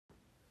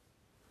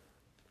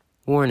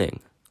Warning: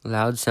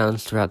 loud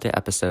sounds throughout the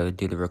episode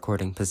due to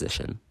recording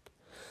position.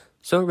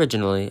 So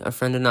originally, a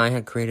friend and I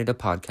had created a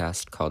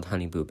podcast called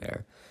Honey Boo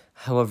Bear.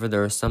 However,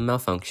 there were some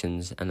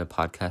malfunctions and the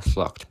podcast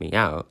locked me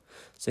out,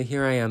 so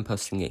here I am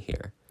posting it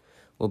here.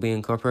 We'll be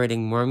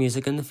incorporating more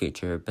music in the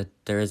future, but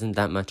there isn't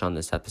that much on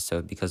this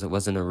episode because it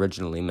wasn't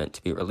originally meant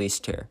to be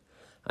released here.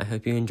 I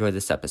hope you enjoy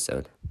this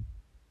episode.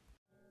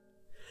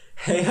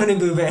 Hey, Honey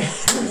Boo Bear. I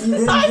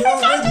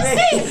forgot to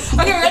say.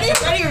 Okay, ready?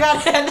 We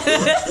got it.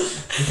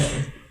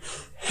 Okay.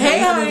 Hey,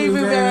 Honey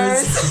Boo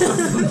Bears.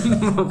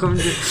 Welcome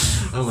to...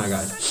 Oh my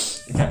god.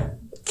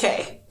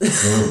 Okay.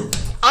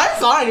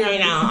 I'm fine right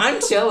now. I'm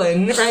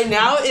chilling. Right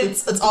now,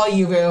 it's all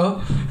you,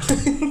 boo.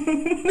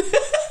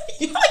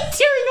 You're like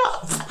tearing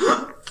up.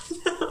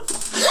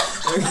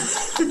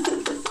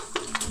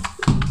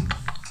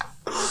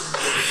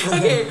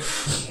 Okay.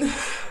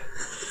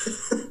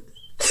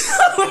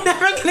 We're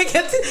never gonna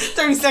get to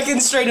 30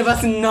 seconds straight of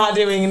us not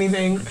doing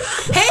anything.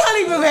 Hey,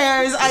 Honey Boo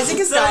Bears. Isaac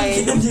is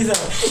dying. I can't do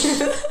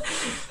that.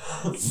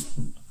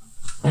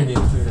 I need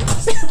to do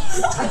this.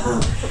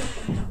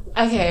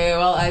 Okay,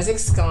 well,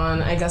 Isaac's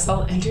gone. I guess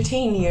I'll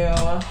entertain you.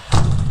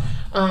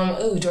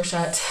 Ooh, door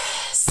shut.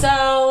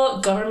 So,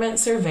 government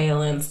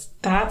surveillance.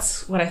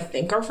 That's what I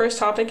think our first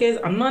topic is.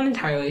 I'm not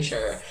entirely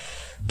sure.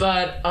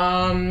 But,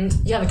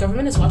 yeah, the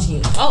government is watching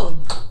you. Oh,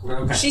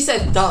 okay. She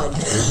said thud.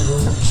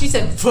 She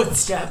said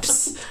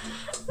footsteps.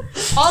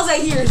 All I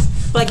hear is,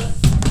 like,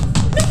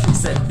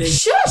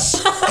 shush!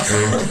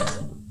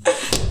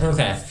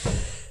 Okay.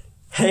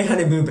 Hey,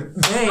 Honey Boo Bear.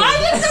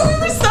 I didn't know we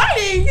were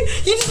starting!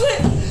 You just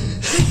went...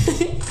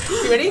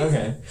 You ready?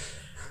 Okay.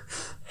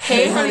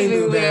 Hey, Honey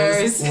Boo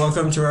Bears.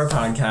 Welcome to our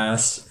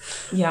podcast.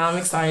 Yeah, I'm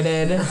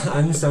excited.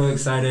 I'm so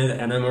excited,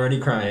 and I'm already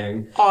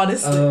crying.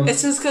 Honestly,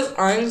 it's just because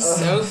I'm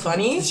so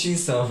funny.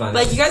 She's so funny.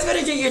 Like, you guys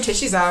better get your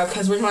tissues out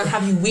because we're going to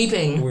have you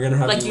weeping. We're going to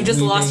have like you you just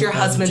lost your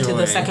husband to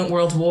the joy. Second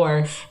World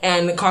War,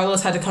 and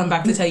Carlos had to come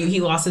back to tell you he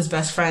lost his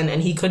best friend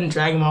and he couldn't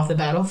drag him off the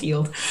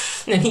battlefield.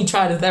 And he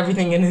tried with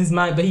everything in his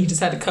mind, but he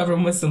just had to cover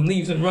him with some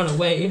leaves and run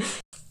away.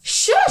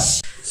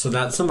 Shush! So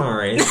that's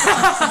Amari.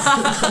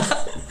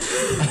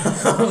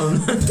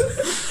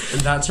 And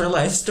that's her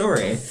life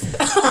story.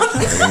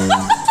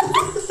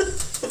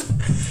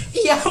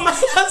 Yeah, my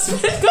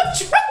husband got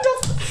dragged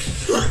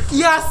off.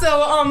 Yeah,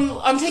 so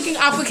I'm taking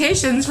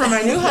applications for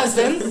my new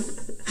husband.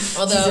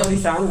 Although, She's already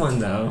found one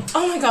though.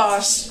 oh my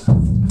gosh,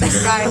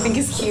 this guy I think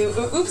is cute.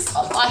 Oops,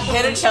 I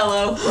hit a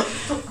cello.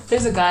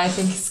 There's a guy I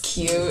think is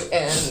cute,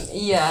 and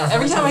yeah,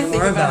 every time I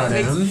think about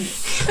it,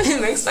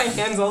 it makes my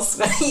hands all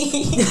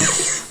sweaty.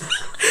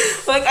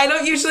 Like, I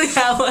don't usually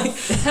have, I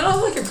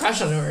don't have, a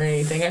crush on him or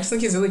anything. I just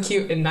think he's really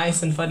cute and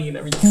nice and funny and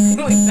everything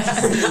like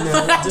that.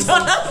 No, But I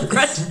don't have a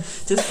crush.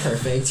 Just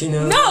perfect, you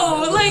know?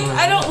 No,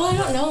 I don't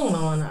know him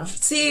well enough.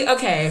 See,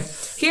 okay,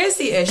 here's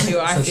the issue,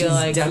 I So feel she's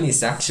like.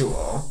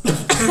 demisexual.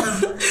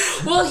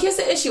 Well, here's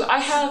the issue. I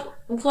have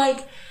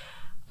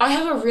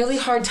a really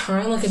hard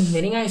time,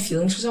 admitting I have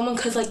feelings for someone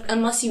because,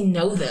 unless you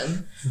know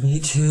them.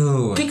 Me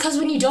too. Because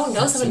when you don't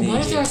know someone,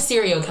 what if they're a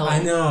serial killer?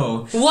 I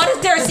know. What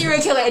if they're a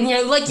serial killer and you're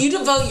you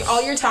devote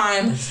all your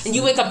time and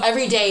you wake up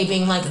every day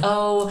being like,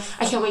 oh,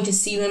 I can't wait to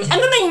see them, and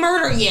then they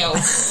murder you.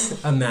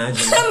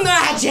 Imagine.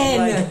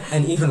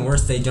 And even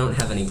worse, they don't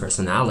have any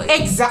personality.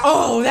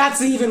 Oh,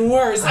 that's even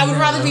worse. I would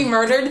rather be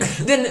murdered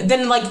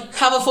than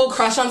have a full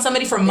crush on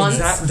somebody for months.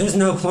 Exactly. There's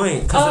no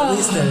point because at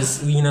least there's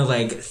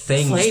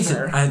things.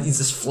 Flavor. It's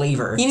just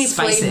flavor. You need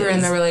Spices. flavor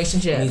in the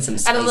relationship. You need some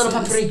and a little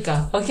spices.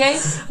 paprika, okay?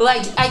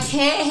 I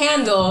can't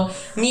handle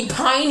me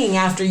pining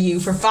after you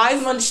for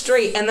 5 months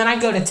straight, and then I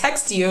go to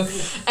text you,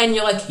 and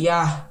you're like,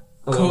 yeah,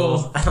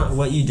 cool. Oh,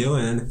 what you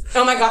doing?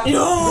 Oh my god,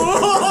 no!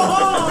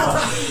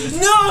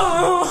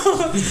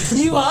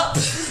 You up?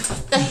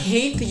 I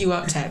hate the you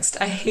up text.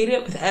 I hate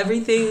it with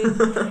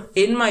everything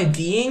in my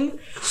being.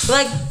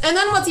 And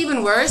then what's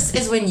even worse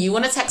is when you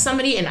want to text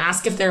somebody and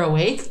ask if they're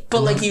awake,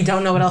 but you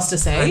don't know what else to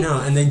say. I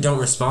know, and they don't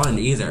respond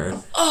either.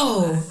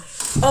 Oh,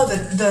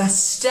 the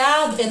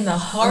stab in the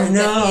heart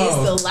that is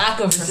the lack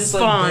of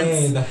response.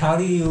 Babe, how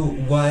did you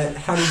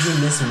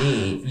miss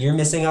me? You're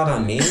missing out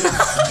on me?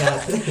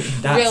 that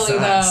Really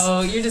sucks.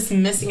 though, you're just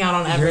missing out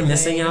on everything. You're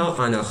missing out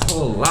on a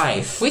whole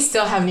life. We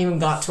still haven't even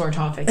got to our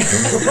topic.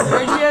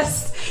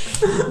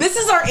 This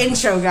is our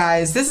intro,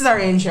 guys. This is our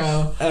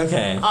intro.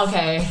 Okay.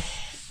 Okay.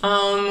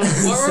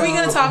 What were we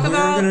gonna talk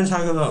about? We're gonna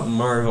talk about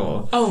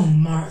Marvel. Oh,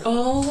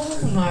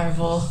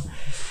 Marvel.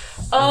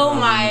 Oh,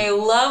 my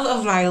love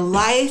of my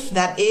life,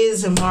 that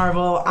is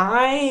Marvel.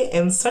 I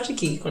am such a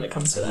geek when it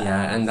comes to that.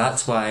 Yeah, and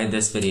that's why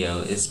this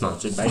video is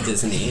sponsored by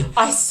Disney.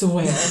 I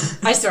swear,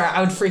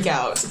 I would freak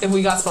out if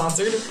we got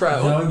sponsored,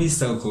 bro. That would be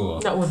so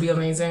cool. That would be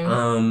amazing.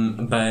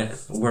 But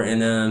we're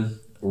in a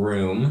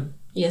room.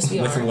 Yes,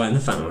 we with are. one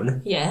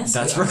phone. Yes,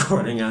 that's we are.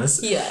 recording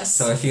us. Yes.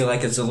 So I feel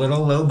like it's a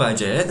little low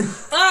budget.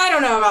 I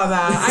don't know about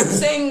that. I'm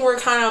saying we're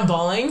kind of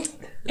balling.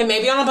 It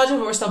may be on a budget,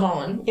 but we're still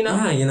balling, you know?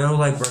 Yeah,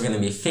 we're gonna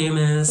be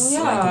famous.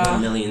 Yeah.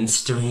 1 million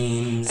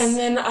streams. And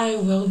then I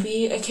will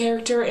be a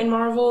character in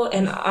Marvel,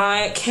 and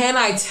I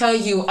tell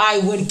you, I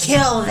would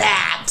kill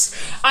that!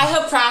 I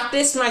have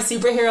practiced my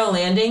superhero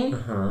landing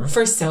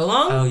for so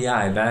long. Oh yeah,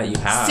 I bet you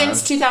have.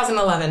 Since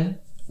 2011.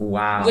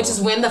 Wow. Which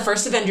is when the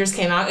first Avengers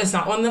came out. It's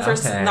not when the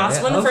first,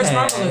 not when the first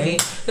Marvel movie.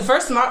 The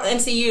first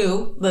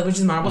MCU, which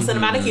is Marvel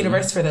Cinematic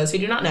Universe, for those who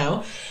do not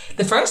know.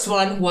 The first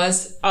one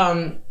was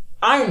Iron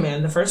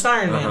Man, the first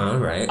Iron Man.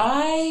 Right.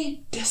 I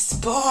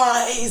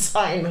despise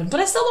Iron Man, but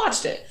I still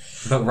watched it.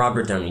 But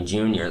Robert Downey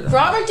Jr. though.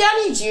 Robert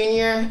Downey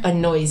Jr.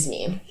 annoys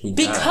me.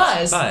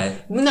 Because,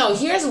 no,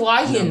 here's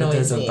why he annoys me.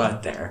 There's a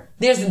but there.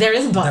 There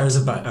is a but. There's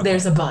a but. Okay.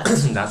 There's a but.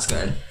 That's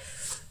good.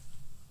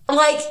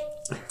 Like,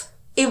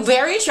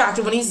 very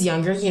attractive when he's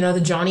younger, you know, the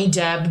Johnny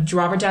Depp,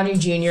 Robert Downey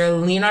Jr.,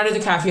 Leonardo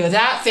DiCaprio,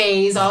 that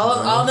phase,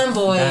 all them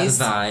boys.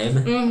 That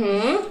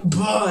vibe.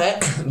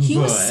 But he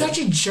was such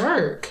a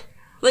jerk.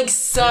 Like,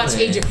 such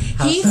a jerk.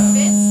 He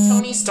fits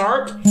Tony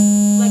Stark,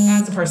 like,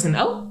 as a person.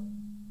 Okay.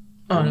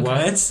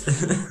 What?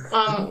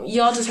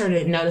 Y'all just heard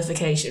a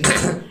notification.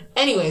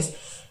 Anyways,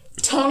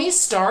 Tony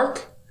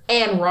Stark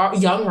and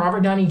young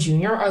Robert Downey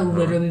Jr. are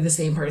literally the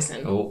same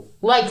person. Oh.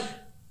 Like...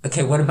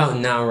 Okay, what about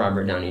now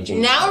Robert Downey Jr.?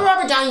 Now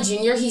Robert Downey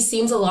Jr., he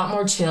seems a lot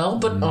more chill,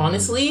 but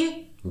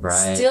honestly,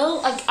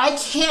 still, like,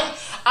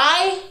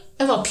 I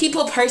am a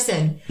people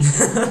person.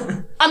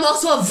 I'm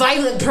also a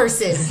violent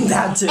person.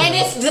 That too. And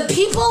if the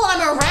people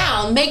I'm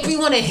around make me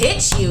want to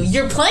hit you,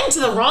 you're playing to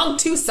the wrong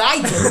two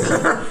sides of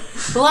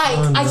me. Like,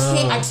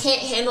 I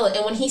can't handle it.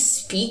 And when he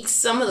speaks,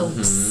 some of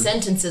the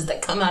sentences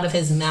that come out of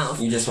his mouth.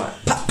 You just want,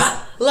 pop,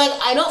 pop. Like,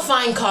 I don't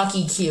find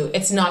cocky cute.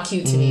 It's not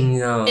cute to me.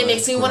 No, it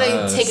makes me want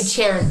to take a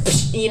chair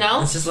and, you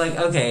know? It's just like,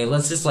 okay,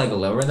 let's just like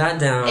lower that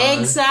down.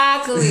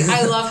 Exactly.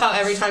 I love how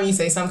every time you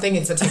say something,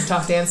 it's a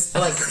TikTok dance.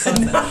 Like,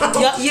 something.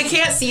 You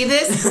can't see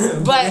this,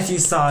 but if you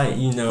saw it,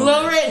 you know.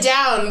 Lower it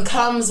down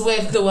comes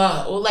with the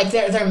like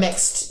they're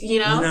mixed. You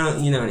know.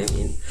 You know what I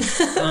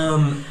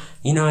mean.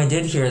 You know, I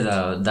did hear,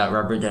 though, that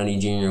Robert Downey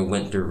Jr.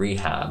 went to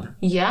rehab.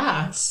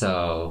 Yeah.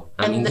 So,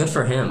 I mean, good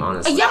for him,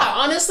 honestly. Yeah,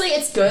 honestly,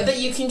 it's good that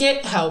you can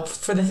get help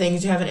for the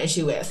things you have an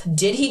issue with.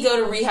 Did he go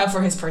to rehab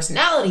for his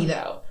personality,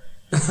 though?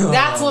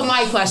 That's what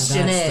my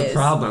question is. That's the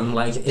problem.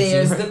 Like,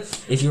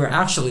 if you were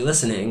actually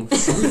listening,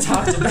 we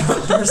talked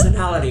about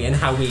personality and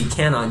how we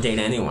cannot date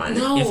anyone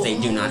if they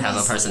do not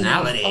have a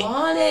personality.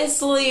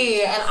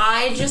 Honestly. And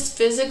I just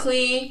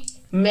physically,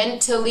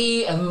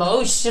 mentally,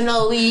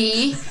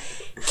 emotionally...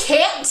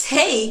 can't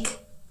take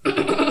a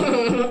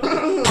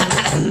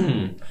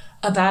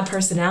bad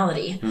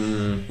personality.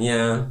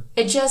 Yeah.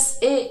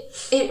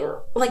 It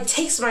like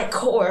takes my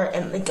core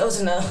and it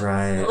goes in a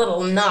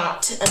little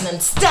knot and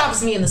then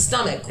stabs me in the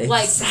stomach.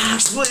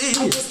 Exactly.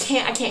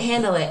 Like I can't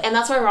handle it. And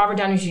that's why Robert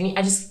Downey Jr.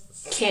 I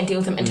just can't deal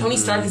with him. And Tony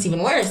Stark is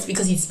even worse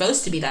because he's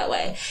supposed to be that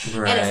way.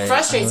 Right. And it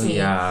frustrates me.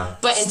 Yeah.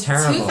 But in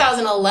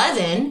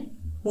 2011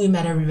 we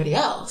met everybody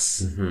else.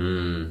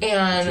 And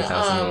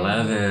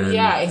 2011.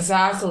 Yeah,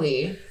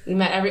 exactly. We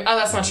met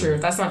that's not true.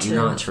 That's not true.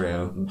 Not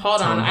true.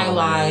 Hold on, I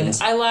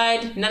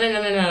lied.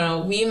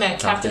 No. We met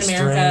Captain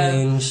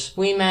America. Strange.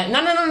 We met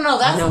No.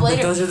 That's later.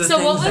 But those are the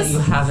things that you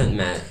haven't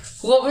met.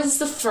 What was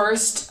the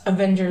first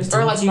Avengers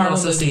or like Marvel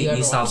movie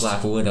you saw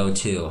Black Widow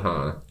too,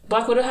 huh?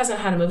 Black Widow hasn't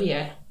had a movie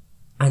yet.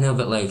 I know,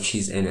 but like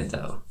she's in it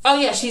though. Oh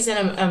yeah, she's in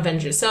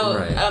Avengers. So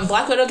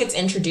Black Widow gets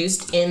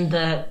introduced in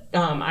the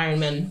Iron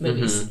Man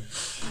movies,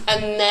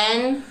 and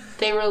then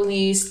they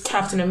released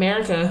Captain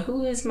America.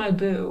 Who is my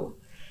boo?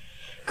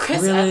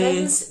 Chris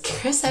Evans.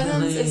 Chris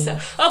Evans. Really?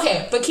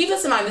 Okay, but keep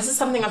this in mind. This is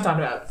something I've thought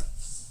about.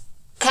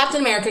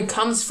 Captain America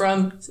comes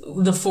from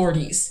the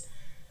 40s.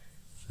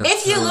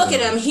 If you look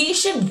at him, he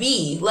should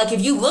be like.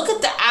 If you look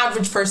at the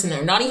average person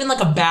there, not even like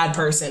a bad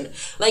person,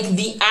 like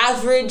the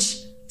average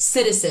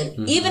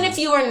citizen, even if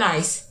you were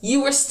nice,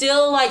 you were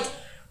still like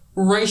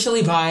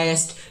racially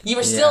biased. You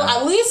were still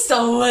at least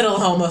a little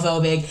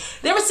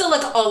homophobic. There were still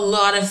like a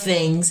lot of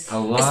things.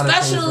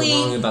 Especially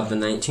things were wrong about the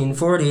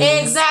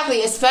 1940s.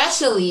 Exactly.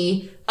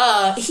 Especially,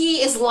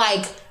 he is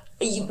like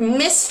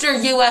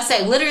Mr.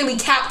 USA, literally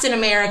Captain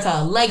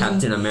America. Like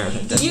Captain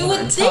America. You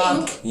would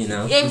think, you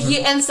know.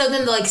 And so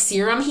then the like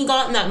serum he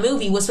got in that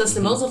movie was supposed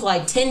to multiply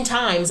 10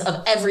 times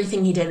of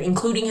everything he did,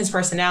 including his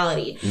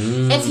personality.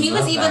 If he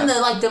was even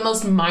the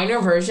most minor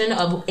version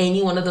of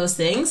any one of those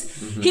things,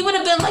 he would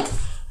have been like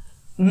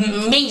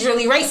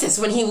majorly racist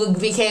when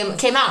he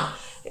came out.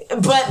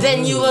 But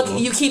then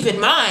you keep in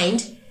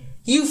mind,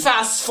 you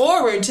fast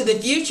forward to the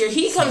future,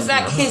 he comes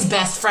back, his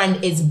best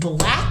friend is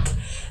black.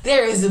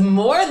 There is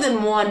more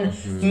than one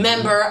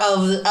member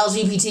of the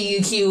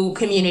LGBTQ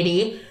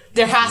community.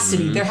 There has to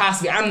be.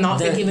 I'm not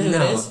thinking of who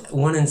it is.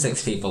 1 in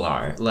 6 people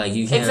are. Like,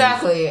 you can't...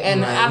 Exactly.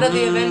 And out of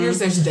the Avengers,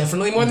 there's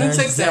definitely more than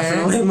 6 there. There's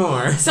definitely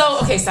more. So,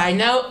 okay, side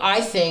note,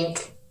 I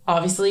think,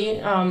 obviously,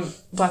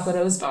 Black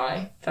Widow is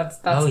bi. That's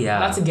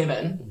a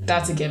given.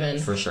 That's a given.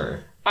 For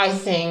sure. I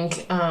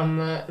think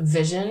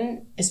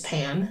Vision is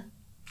pan.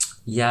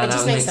 Yeah,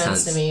 that makes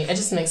sense to me. It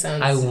just makes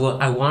sense. I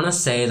want to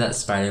say that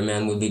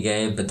Spider-Man would be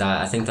gay, but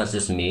I think that's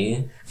just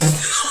me.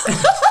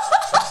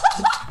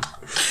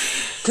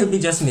 Could be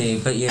just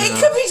me, but you know. It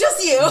could be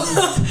just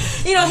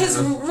you. You know, his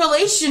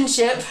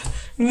relationship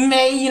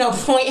may,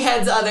 point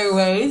heads other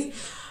ways.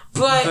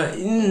 But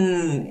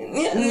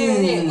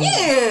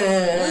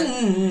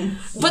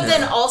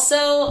then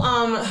also,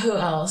 who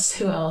else?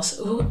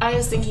 I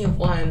was thinking of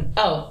one.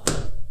 Oh,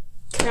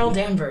 Carol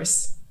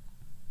Danvers.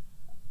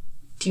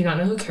 Do you not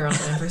know who Carol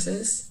Danvers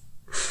is?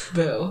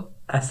 Boo.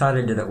 I thought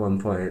I did at one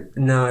point.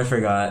 No, I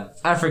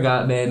forgot.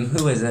 Babe.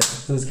 Who is it?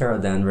 Who's Carol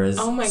Danvers?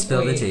 Oh my god.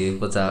 Spill the tea.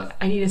 What's up?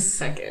 I need a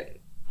second.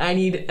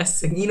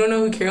 You don't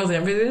know who Carol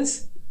Danvers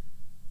is?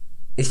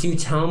 If you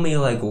tell me,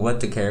 what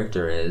the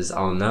character is,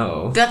 I'll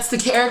know. That's the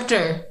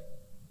character.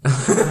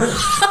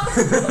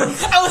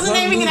 I wasn't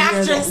naming an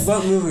actress.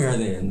 What movie are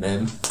they in,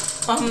 babe?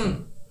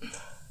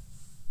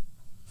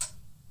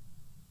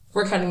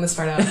 We're cutting this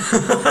part out.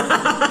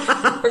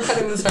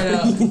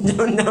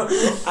 No.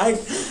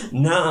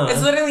 No.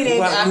 It's literally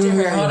named after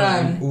her. Hold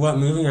on. What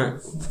movie are...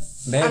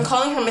 Babe? I'm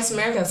calling her Miss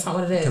America. That's not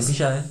what it is. Don't be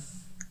shy.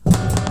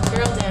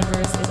 Carol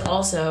Danvers is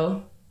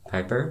also...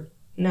 Piper?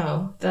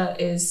 No,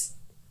 that is...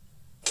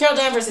 Carol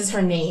Danvers is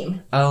her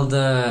name. Oh,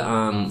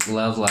 the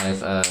love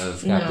life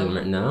of Captain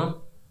America.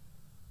 No?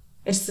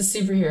 It's the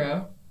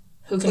superhero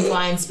who can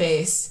fly in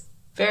space.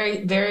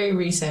 Very, very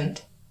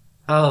recent.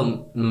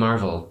 Oh,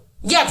 Marvel.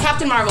 Yeah,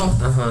 Captain Marvel.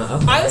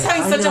 Okay. I was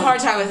having such a hard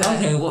time with that.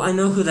 Okay, well, I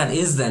know who that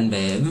is then,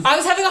 babe. I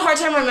was having a hard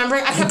time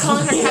remembering. I kept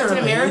calling her Captain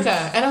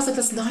America. And I was like,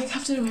 that's not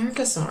Captain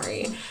America,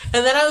 sorry.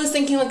 And then I was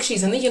thinking,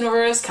 she's in the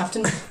universe,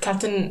 Captain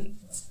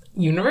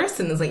Universe?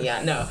 And I was like,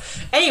 yeah, no.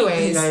 Anyways.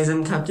 Hey guys,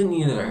 I'm Captain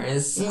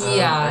Universe.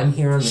 Yeah. I'm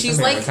here on Miss she's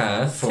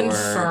America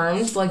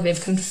confirmed,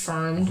 they've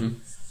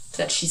confirmed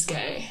that she's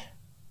gay.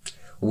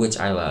 Which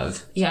I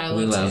love. Yeah, I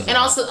love too. And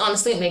also,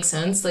 honestly, it makes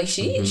sense.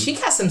 She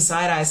casts some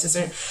side eyes to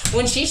certain...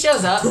 When she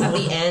shows up at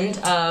the end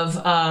of...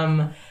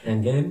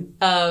 Endgame?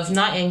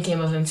 Not Endgame,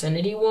 of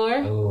Infinity War.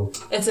 Oh.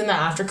 It's in the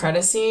after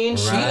credit scene. Right.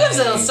 She gives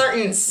a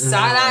certain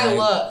side-eye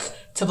look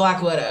to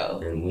Black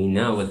Widow. And we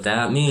know what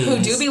that means. Who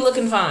do be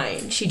looking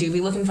fine. She do be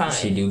looking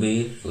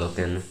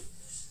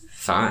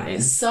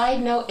fine.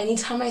 Side note,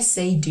 anytime I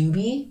say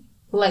doobie...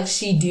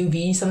 she do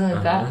be, something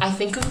like that. I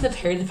think of the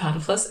Perry the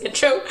Platypus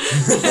intro.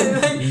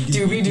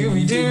 Doobie,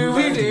 doobie,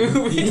 doobie,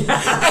 doobie.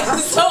 Yeah.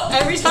 So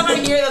every time I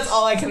hear it, that's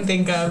all I can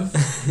think of.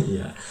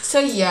 Yeah. So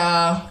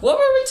yeah, what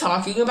were we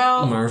talking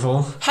about?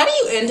 Marvel. How do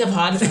you end a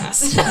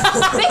podcast?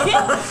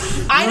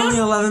 We're only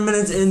 11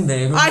 minutes in,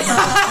 babe.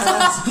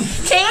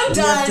 Okay, I'm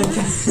done.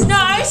 No,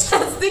 I was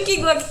just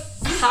thinking,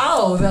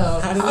 how though?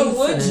 How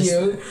would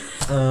you?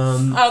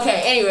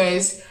 Okay,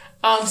 anyways.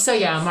 So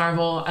yeah,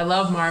 Marvel. I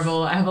love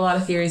Marvel. I have a lot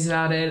of theories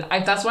about it.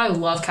 That's why I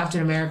love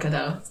Captain America,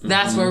 though.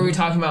 That's what we're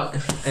talking about.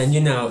 And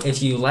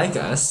if you like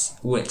us,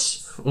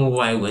 which,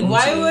 why wouldn't you?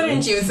 Why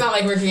wouldn't you? It's not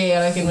like we're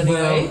chaotic in any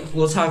way.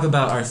 We'll talk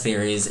about our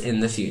theories in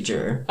the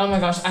future. Oh my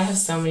gosh, I have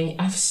so many.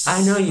 I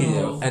know you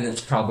do, and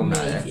it's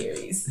problematic.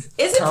 Theories.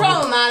 Is it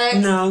problematic?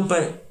 No,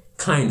 but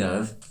kind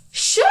of.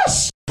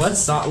 Shush! What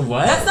song?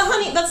 What? That's the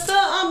Winnie the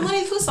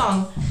Pooh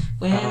song.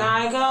 When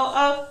I go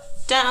up,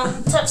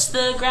 down, touch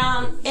the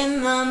ground,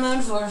 in the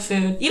mood for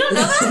food. You don't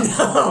know that?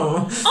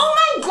 No. Oh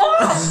my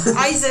gosh,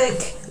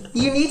 Isaac,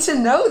 you need to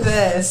know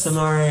this.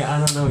 Samari, I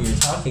don't know what you're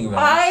talking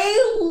about.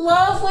 I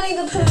love Winnie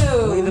the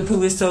Pooh. Winnie the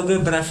Pooh is so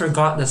good, but I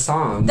forgot the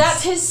song.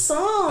 That's his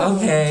song.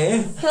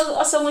 Okay.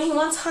 So when he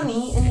wants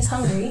honey and he's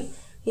hungry,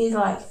 he's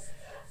like,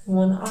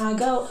 when I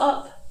go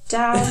up,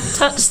 down,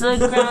 touch the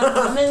ground,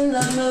 I'm in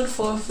the mood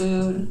for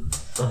food.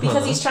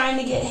 Because he's trying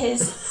to get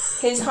his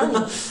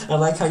honey. I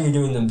like how you're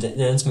doing them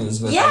dance moves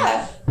with him.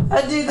 I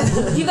do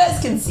this. You guys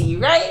can see,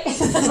 right?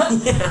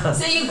 Yeah.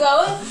 So you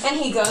go, and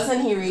he goes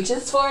and he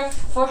reaches for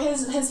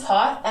his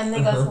pot, and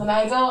then goes, when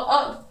I go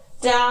up,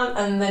 down,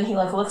 and then he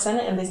looks in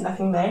it, and there's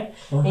nothing there.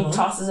 And he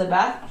tosses it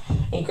back,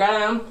 and he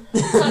grabs him,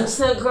 touches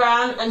the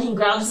ground, and he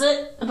grabs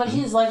it, but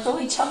he's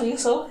really chubby,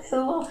 so it's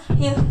so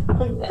cute.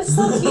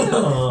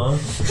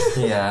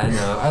 Yeah, I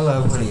know. I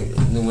love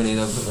Winnie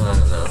the Pooh. I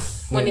don't know.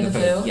 Winnie the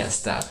Pooh?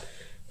 Yes, that.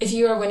 If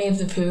you were Winnie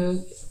the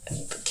Pooh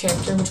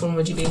character, which one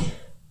would you be?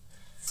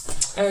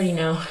 I already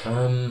know. I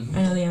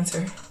know the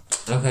answer.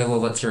 Okay, well,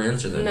 what's your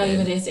answer then? No, you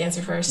have to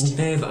answer first.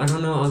 Babe, I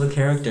don't know all the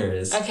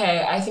characters.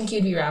 Okay, I think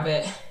you'd be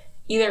Rabbit.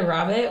 Either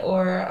Rabbit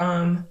or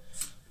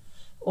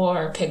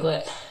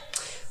Piglet.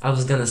 I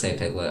was gonna say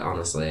Piglet,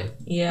 honestly.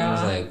 Yeah. I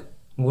was like,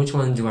 which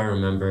one do I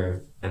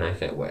remember and I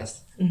fit with?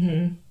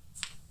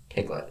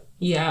 Piglet.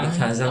 Yeah.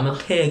 Because I'm a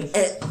pig.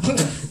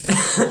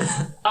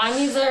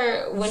 I'm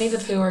either Winnie the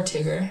Pooh or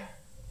Tigger.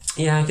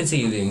 Yeah, I could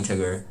see you being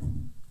Tigger.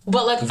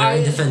 But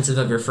very defensive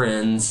of your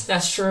friends.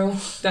 That's true.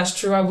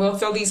 I will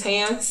throw these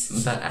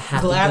hands. But a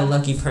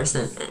happy-go-lucky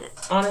person.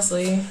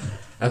 Honestly.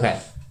 Okay.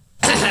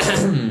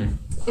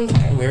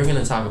 Okay. We're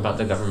gonna talk about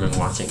the government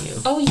watching you.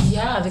 Oh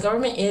yeah, the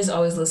government is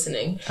always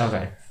listening.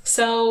 Okay.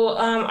 So,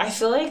 I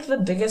feel like the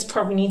biggest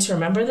part we need to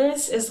remember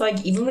this is,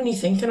 like, even when you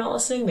think they're not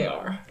listening, they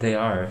are. They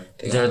are.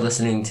 They're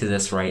listening to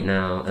this right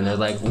now, and they're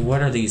like,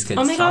 what are these kids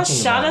talking about? Oh my gosh,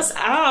 shout us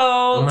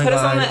out. Put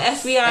us on the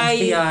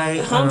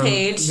FBI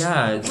homepage.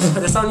 Yeah,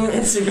 put us on your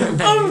Instagram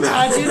page.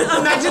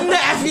 Imagine the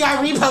FBI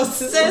reposts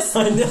this.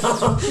 I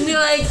know. And you're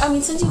like,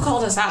 since you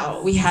called us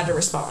out, we had to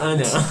respond. I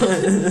know.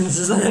 It's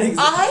just like,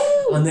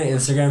 on the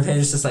Instagram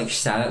page, just like,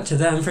 shout out to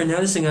them for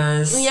noticing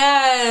us.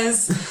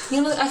 Yes. The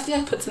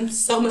FBI puts in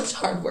so much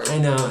hard work. I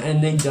know,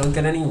 and they don't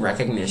get any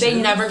recognition. They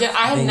never get.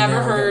 I have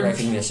never heard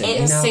recognition.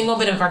 a single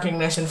bit of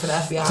recognition for the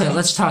FBI. Okay,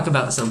 let's talk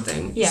about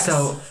something. Yes.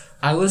 So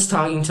I was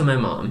talking to my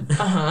mom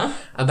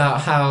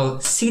about how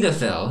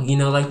Cetaphil,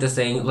 like the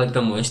thing, like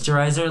the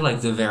moisturizer,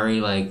 like the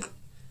very like,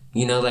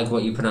 like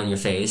what you put on your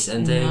face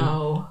and thing.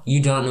 No.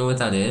 You don't know what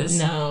that is?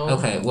 No.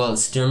 Okay, well,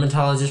 it's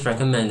dermatologist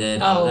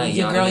recommended. Oh,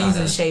 your girl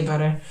uses shea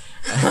butter.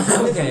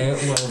 Okay,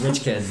 well,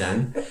 rich kid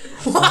then.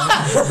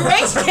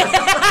 Rich kid.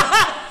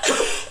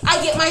 I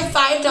get my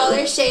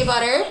 $5 shea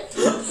butter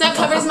that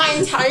covers my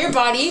entire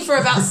body for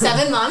about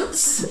 7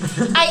 months.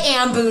 I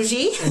am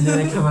bougie. And then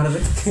I come out of the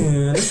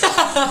cocoon.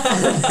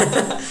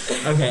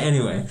 Okay,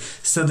 anyway.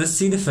 So the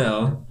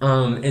Cetaphil,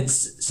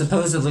 it's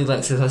supposedly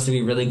like supposed to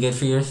be really good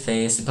for your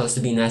face, supposed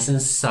to be nice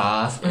and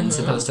soft, and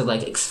supposed to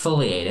like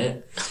exfoliate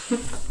it.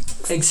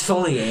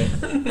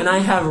 And I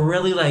have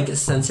really like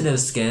sensitive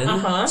skin,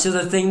 so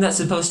the thing that's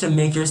supposed to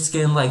make your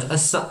skin like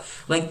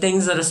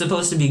things that are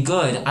supposed to be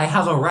good, I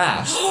have a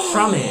rash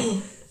from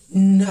it.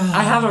 No,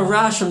 I have a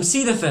rash from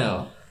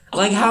Cetaphil.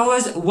 Like,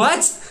 what?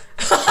 What?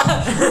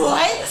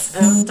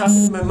 And I was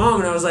talking to my mom,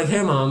 and I was like,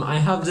 "Hey, Mom, I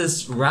have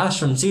this rash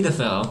from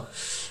Cetaphil."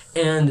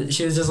 And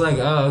she was just like,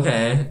 "Oh,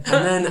 okay."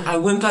 And then I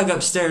went back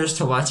upstairs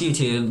to watch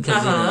YouTube,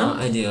 because,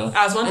 I do.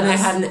 And I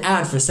had an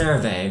ad for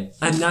CeraVe.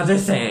 Another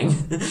thing.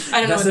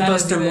 I don't know what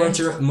that's supposed to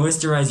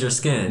moisturize your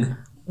skin.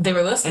 They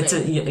were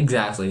listening.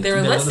 Exactly. They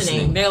were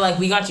listening. They're like,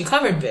 we got you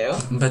covered, boo.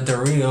 But the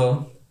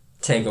real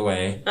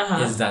takeaway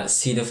is that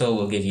Cetaphil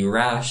will give you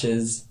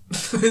rashes.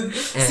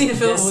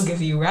 Cetaphil will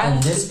give you rashes.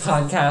 And this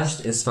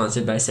podcast is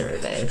sponsored by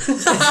CeraVe.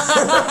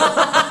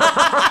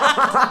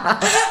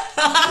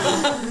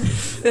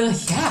 They're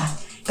like,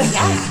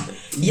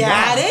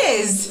 yeah, it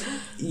is.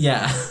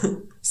 Yeah.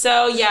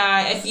 So,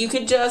 yeah, if you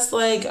could just,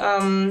 like,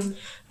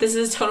 this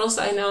is a total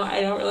side note.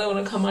 I don't really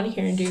want to come on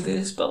here and do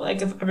this, but,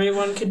 like, if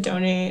everyone could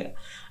donate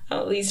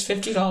at least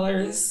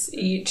 $50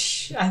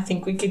 each, I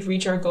think we could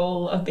reach our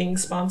goal of being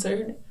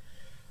sponsored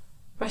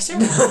by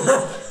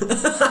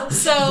CeraVe.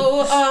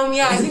 So,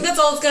 yeah, I think that's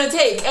all it's going to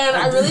take. And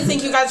I really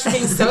thank you guys for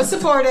being so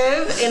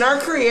supportive in our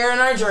career and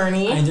our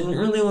journey. I didn't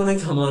really want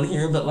to come on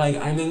here, but, like,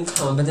 I'm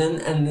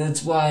incompetent, and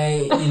that's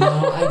why,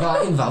 I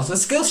got involved with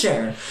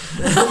Skillshare.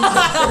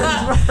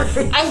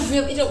 I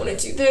really don't want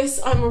to do this.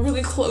 I'm a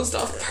really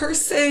closed-off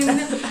person.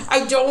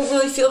 I don't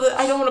really feel that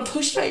I don't want to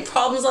push my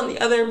problems on the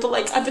other, but,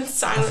 like, I've been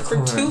silent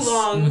for too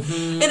long.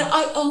 And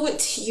I owe it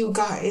to you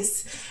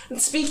guys.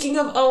 And speaking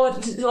of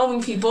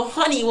owing people,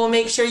 Honey will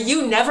make sure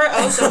you never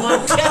owe someone.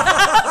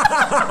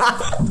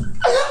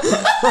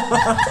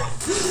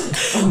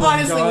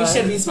 Honestly, God. We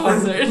should be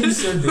sponsored. We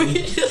should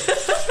be.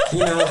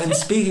 And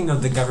speaking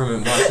of the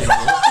government watching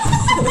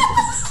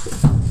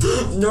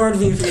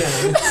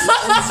NordVPN.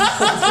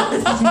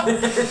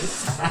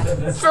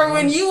 For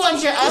when you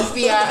want your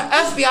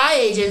FBI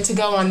agent to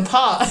go on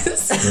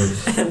pause.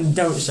 And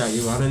don't shout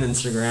you on an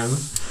Instagram.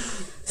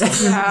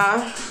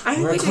 Yeah,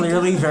 we're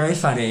clearly very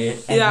funny,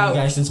 and you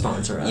guys should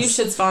sponsor us. You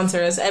should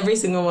sponsor us, every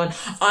single one.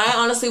 I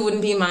honestly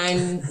wouldn't be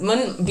mind.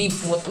 Wouldn't be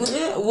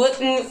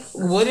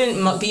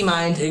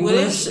mind.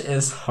 English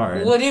is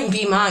hard. Wouldn't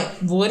be mind.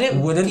 Wouldn't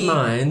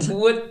mind.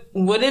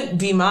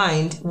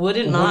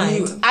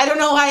 I don't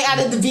know why I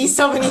added the B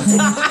so many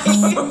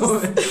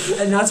times.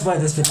 And that's why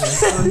this video is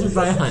sponsored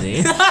by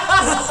Honey.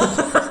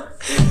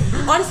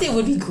 Honestly, it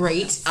would be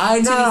great.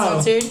 I know. To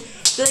be sponsored.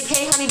 Be like,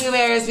 hey, Honey Boo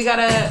Bears, we got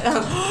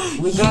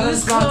a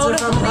sponsor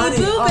from Honey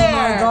Boo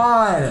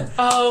Bear.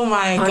 Oh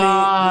my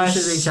gosh.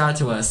 You should reach out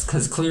to us,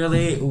 because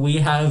clearly we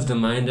have the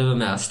mind of a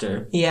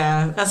master.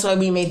 Yeah, that's why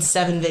we made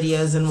 7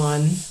 videos in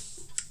one.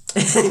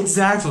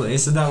 Exactly,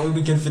 so that way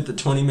we can fit the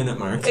 20-minute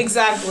mark.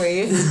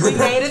 Exactly. We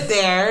made it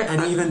there.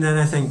 And even then,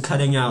 I think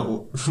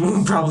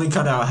we'll probably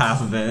cut out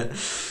half of it.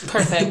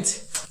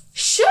 Perfect.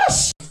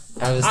 Shush!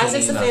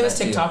 Isaac's a famous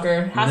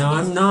TikToker. No,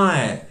 I'm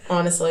not.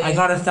 Honestly. I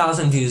got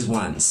 1,000 views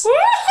once.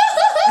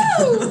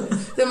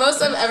 The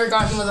most I've ever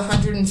gotten was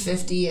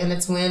 150, and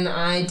it's when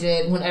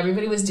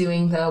everybody was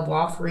doing the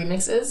WAP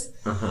remixes.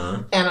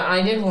 And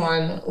I did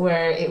one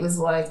where it was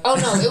like, oh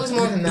no, it was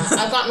more than that.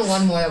 I've gotten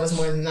one more that was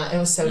more than that. It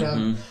was so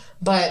dumb.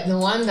 But the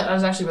one that I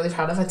was actually really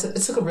proud of, it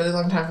took a really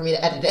long time for me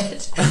to edit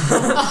it.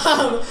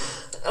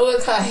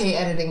 I hate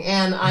editing,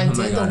 and I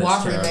did the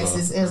WAP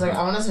remixes. It was like,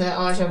 I want to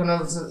check when I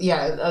was,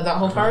 that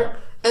whole part.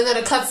 And then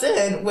it cuts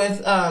in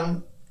with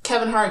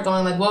Kevin Hart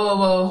going like, whoa,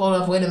 hold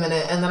up, wait a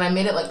minute. And then I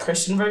made it like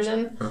Christian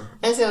version.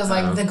 And so it was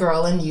like the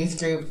girl in youth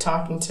group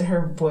talking to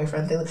her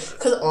boyfriend.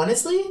 Because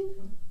honestly,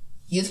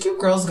 Youth group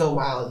girls go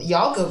wild.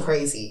 Y'all go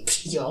crazy.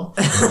 Y'all.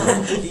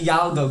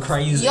 Y'all go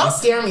crazy. Y'all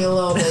scare me a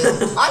little bit.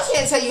 I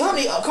can't tell you how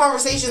many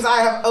conversations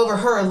I have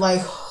overheard.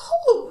 Like,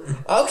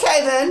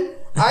 okay then.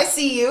 I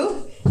see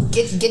you.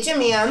 Get your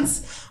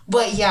mans.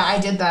 But yeah, I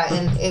did that,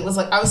 and it was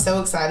like, I was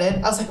so excited.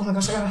 I was like, oh my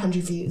gosh, I got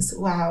 100 views.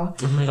 Wow.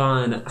 Oh my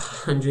god,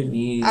 100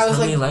 views. I was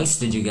How many likes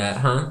did you get,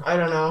 huh? I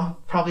don't know.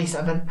 Probably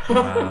 7.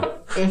 Wow.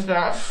 If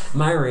that.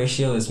 My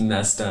ratio is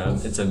messed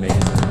up. It's amazing.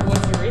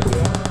 What's your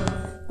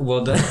ratio?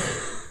 Well,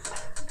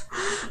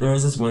 there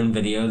was this one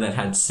video that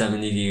had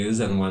 70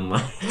 views and 1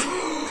 like.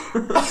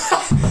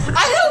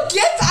 I don't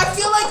get that. I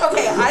feel like,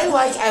 okay, I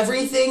like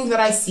everything that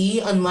I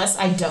see unless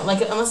I don't like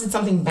it, unless it's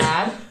something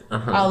bad.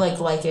 I'll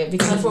like it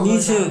because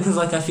Me too, because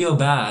like I feel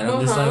bad.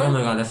 I'm just like, oh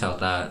my god, I felt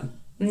that.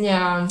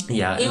 Yeah.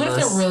 Yeah. Even if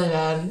they're really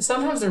bad.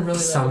 Sometimes they're really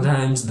bad.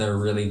 Sometimes they're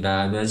really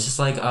bad, but it's just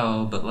like,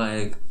 oh, but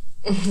like.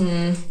 You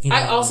know.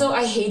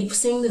 I hate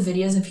seeing the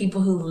videos of people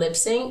who lip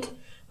sync,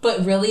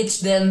 but really it's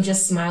them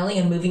just smiling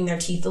and moving their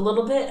teeth a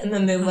little bit, and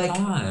then they're like,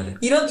 God.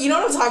 you know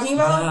what I'm talking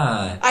about?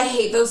 Yeah. I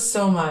hate those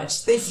so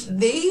much. They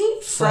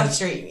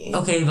frustrate me.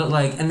 Okay, but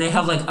like, and they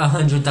have like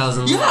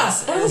 100,000 likes.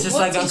 Yeah, And it's just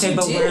what like, did okay, you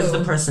but do? where's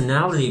the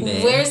personality,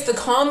 babe? Where's the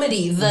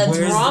comedy, the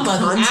Where's drama, the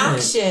content?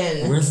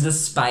 action? Where's the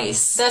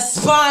spice? The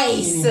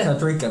spice. You need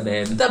paprika,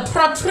 babe. The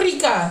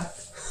paprika.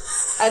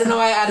 I don't know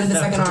why I added the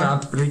second R.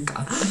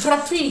 Paprika.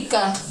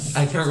 Paprika.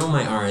 I can't roll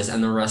my R's,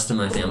 and the rest of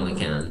my family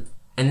can.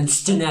 And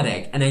it's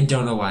genetic, and I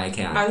don't know why I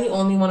can't. I'm the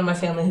only one in my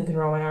family who can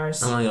roll my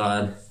R's. Oh my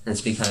god.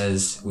 It's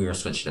because we were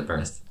switched at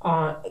birth.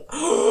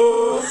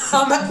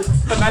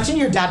 Imagine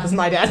your dad was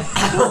my dad.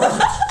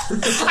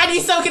 I'd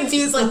be so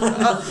confused, like,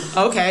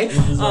 okay.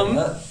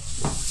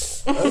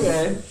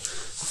 Okay.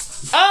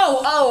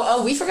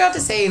 Oh, we forgot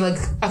to say, like,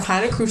 a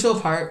kind of crucial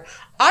part.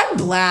 I'm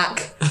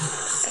black.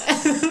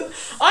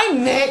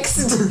 I'm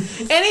mixed.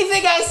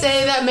 Anything I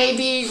say that may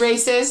be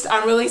racist,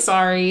 I'm really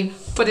sorry.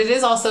 But it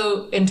is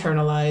also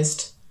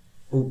internalized.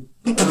 No,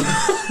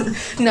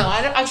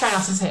 I try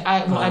not to say.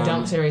 I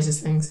don't say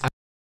racist things.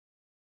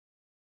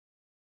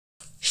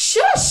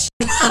 Shush!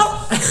 I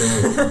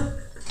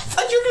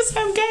thought you were gonna say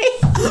I'm gay.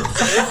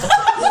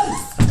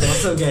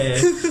 That's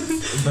okay.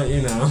 But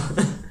you know.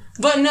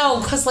 But no,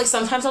 because like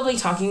sometimes I'll be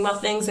talking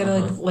about things that are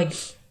like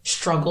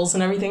struggles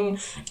and everything,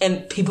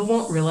 and people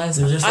won't realize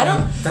They're just I like,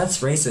 don't. that's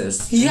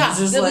racist. Yeah, It's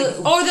just they'll like,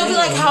 be, or they'll be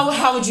like,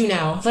 how would you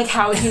know? Like,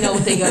 how would you know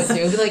what they go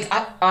through? Be like,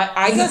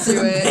 I go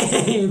through it.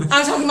 Babe,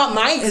 I'm talking about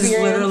my experience. it's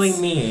literally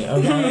me,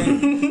 okay?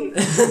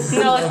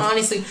 No, like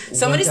honestly,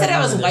 somebody said I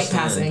was don't white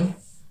understand. passing.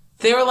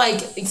 They were like,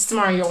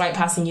 Samara, you're white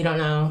passing. You don't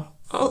know.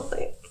 I was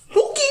like,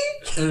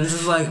 okay. And it's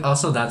just like,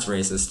 also that's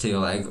racist too,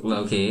 like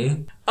low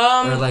key.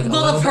 Well, like, a the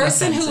little bit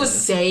person who was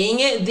offensive. saying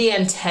it, the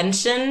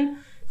intention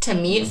to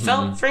me, it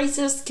felt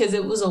racist because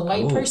it was a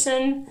white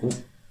person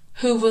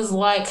who was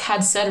like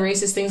had said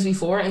racist things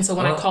before, and so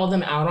when I called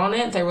them out on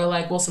it, they were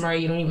like, "Well, Samara,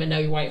 you don't even know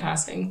you're white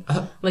passing.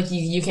 Like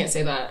you can't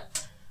say that."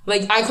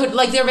 Like I could,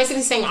 like they're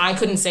basically saying I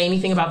couldn't say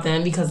anything about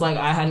them because like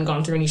I hadn't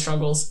gone through any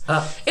struggles.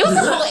 It was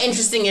a whole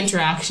interesting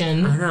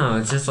interaction. I know,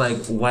 it's just like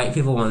white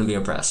people want to be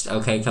oppressed.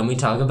 Okay, can we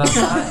talk about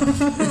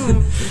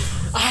that?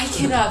 I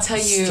cannot tell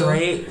you.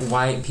 Straight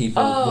white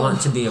people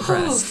want to be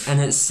oppressed, and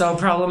it's so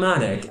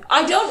problematic.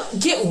 I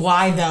don't get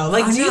why though.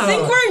 Like, do you know.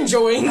 think we're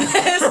enjoying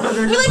this?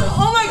 We're like,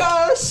 oh my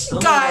gosh,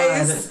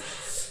 guys. God.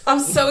 I'm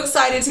so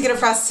excited to get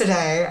oppressed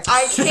today.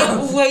 I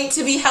can't wait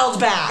to be held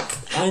back.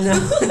 I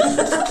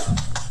know.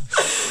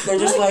 They're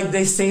just like,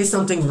 they say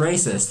something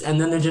racist, and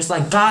then they're just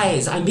like,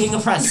 guys, I'm being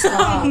oppressed.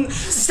 Stop.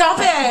 Stop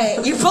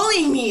it! You're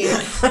bullying me.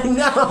 I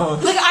know.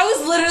 Like, I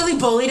was literally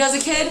bullied as a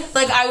kid.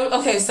 Like,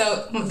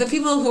 so the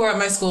people who were at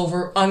my school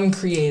were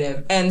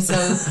uncreative. And so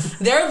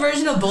their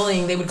version of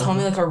bullying, they would call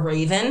me like a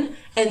raven.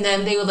 And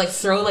then they would like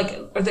throw like,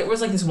 or there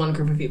was like this one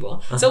group of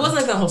people. So it wasn't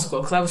like the whole school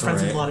because I was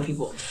friends with a lot of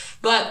people.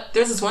 But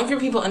there was this one group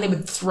of people and they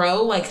would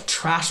throw like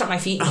trash at my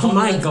feet. And Oh call me,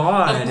 my like,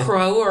 God. a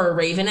crow or a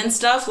raven and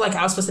stuff. Like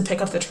I was supposed to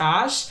pick up the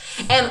trash.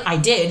 And I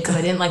did because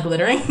I didn't like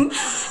littering.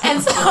 And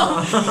so,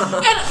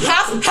 and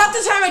half the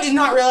time I did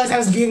not realize I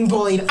was being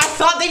bullied. I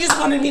thought they just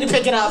wanted me to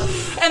pick it up.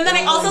 And then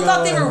I also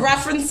thought they were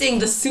referencing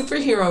the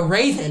superhero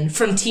Raven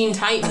from Teen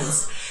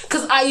Titans.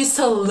 Because I used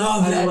to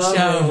love that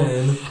show.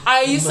 Raven.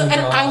 I used to,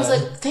 and I was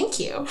God. like, thank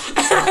you. And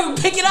I would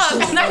pick it up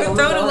and I would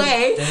throw it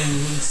away.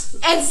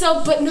 And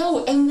so, but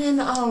no, and then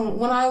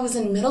when I was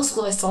in middle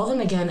school, I saw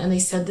them again and they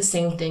said the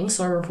same thing,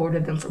 so I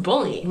reported them for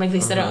bullying. Like, they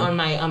said it on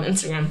my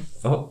Instagram.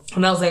 Oh.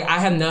 And I was like, I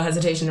have no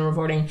hesitation in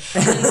reporting.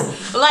 And,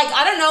 like,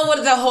 I don't know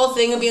what the whole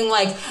thing of being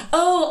like,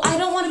 oh, I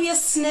don't want to be a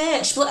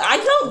snitch. But I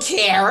don't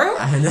care.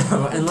 I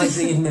know. And like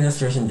the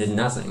administration did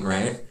nothing,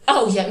 right?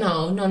 Oh, yeah,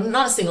 no,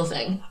 not a single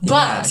thing. Yeah,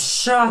 But...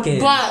 shocking.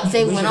 But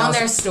they We went should on also-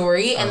 their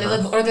story and they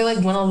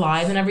went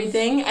alive and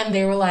everything, and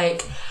they were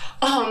like,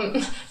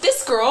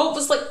 this girl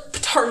was like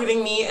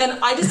targeting me, and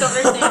I just don't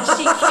understand.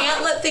 She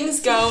can't let things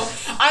go.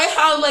 I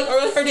had like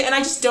early her day, and I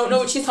just don't know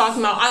what she's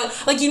talking about.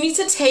 You need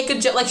to take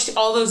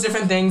all those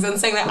different things and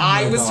saying that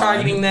I was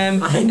targeting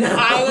them. I know.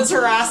 I was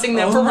harassing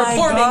them for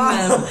reporting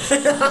them.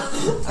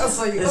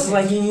 It's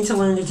like you need to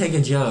learn to take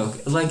a joke.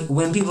 Like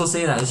when people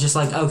say that, it's just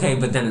like okay,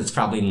 but then it's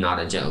probably not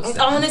a joke. Then.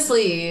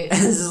 Honestly,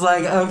 it's just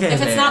like okay.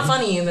 If it's not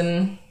funny,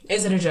 then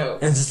is it a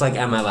joke? It's just like,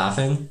 am I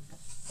laughing?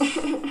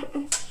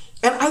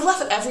 And I laugh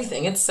at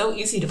everything. It's so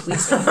easy to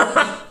please me.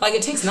 Like,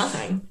 it takes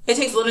nothing. It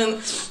takes literally...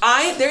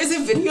 There's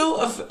a video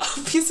of a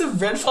piece of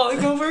bread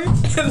falling over,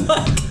 and,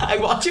 like, I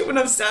watch it when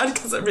I'm sad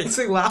because it makes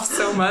me laugh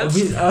so much.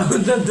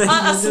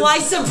 A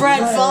slice of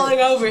bread falling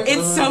over.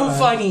 It's so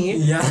funny.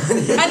 Yeah.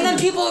 And then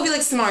people will be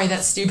like, Samari,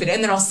 that's stupid.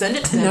 And then I'll send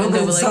it to them, and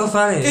they'll be like... so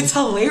funny. It's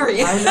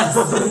hilarious. I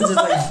know. Just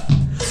like...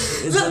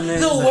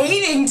 The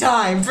waiting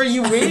time for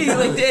you waiting,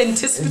 like, the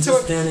anticipatory...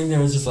 Just standing there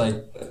is just like...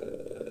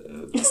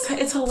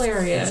 It's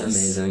hilarious. It's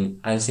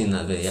amazing. I've seen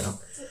that video.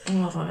 Oh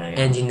my God.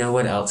 And you know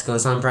what else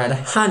goes on bread?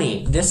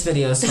 Honey. This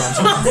video is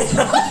sponsored by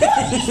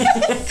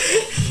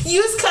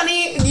use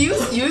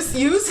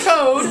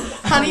code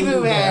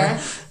HoneyBooBear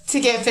to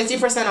get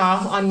 50%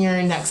 off on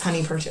your next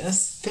honey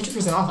purchase.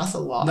 50% off, that's a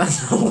lot.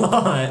 That's a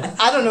lot.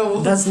 I don't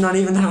know. That's not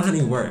even how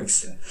honey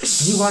works.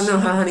 Do you want to know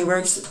how honey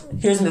works?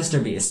 Here's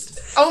Mr. Beast.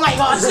 Oh my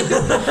gosh.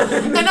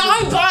 And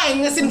I'm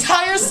buying this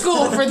entire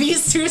school for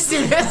these two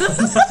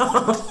students.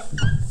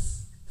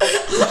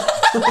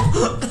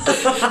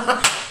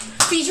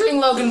 Featuring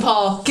Logan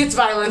Paul. Gets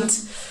violent.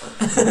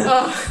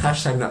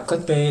 Hashtag not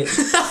clickbait.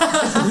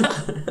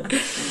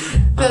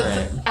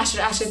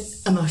 Ashton,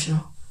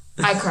 emotional.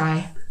 I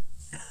cry.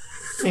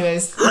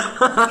 Anyways. Okay,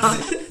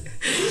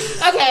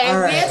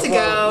 we have to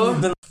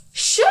go.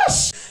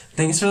 Shush!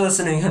 Thanks for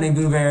listening, Honey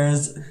Boo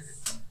Bears.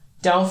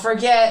 Don't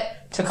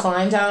forget to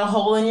climb down a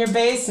hole in your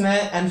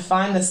basement and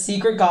find the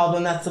secret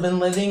goblin that's been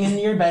living in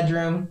your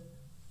bedroom.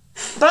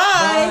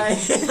 Bye!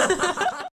 Bye.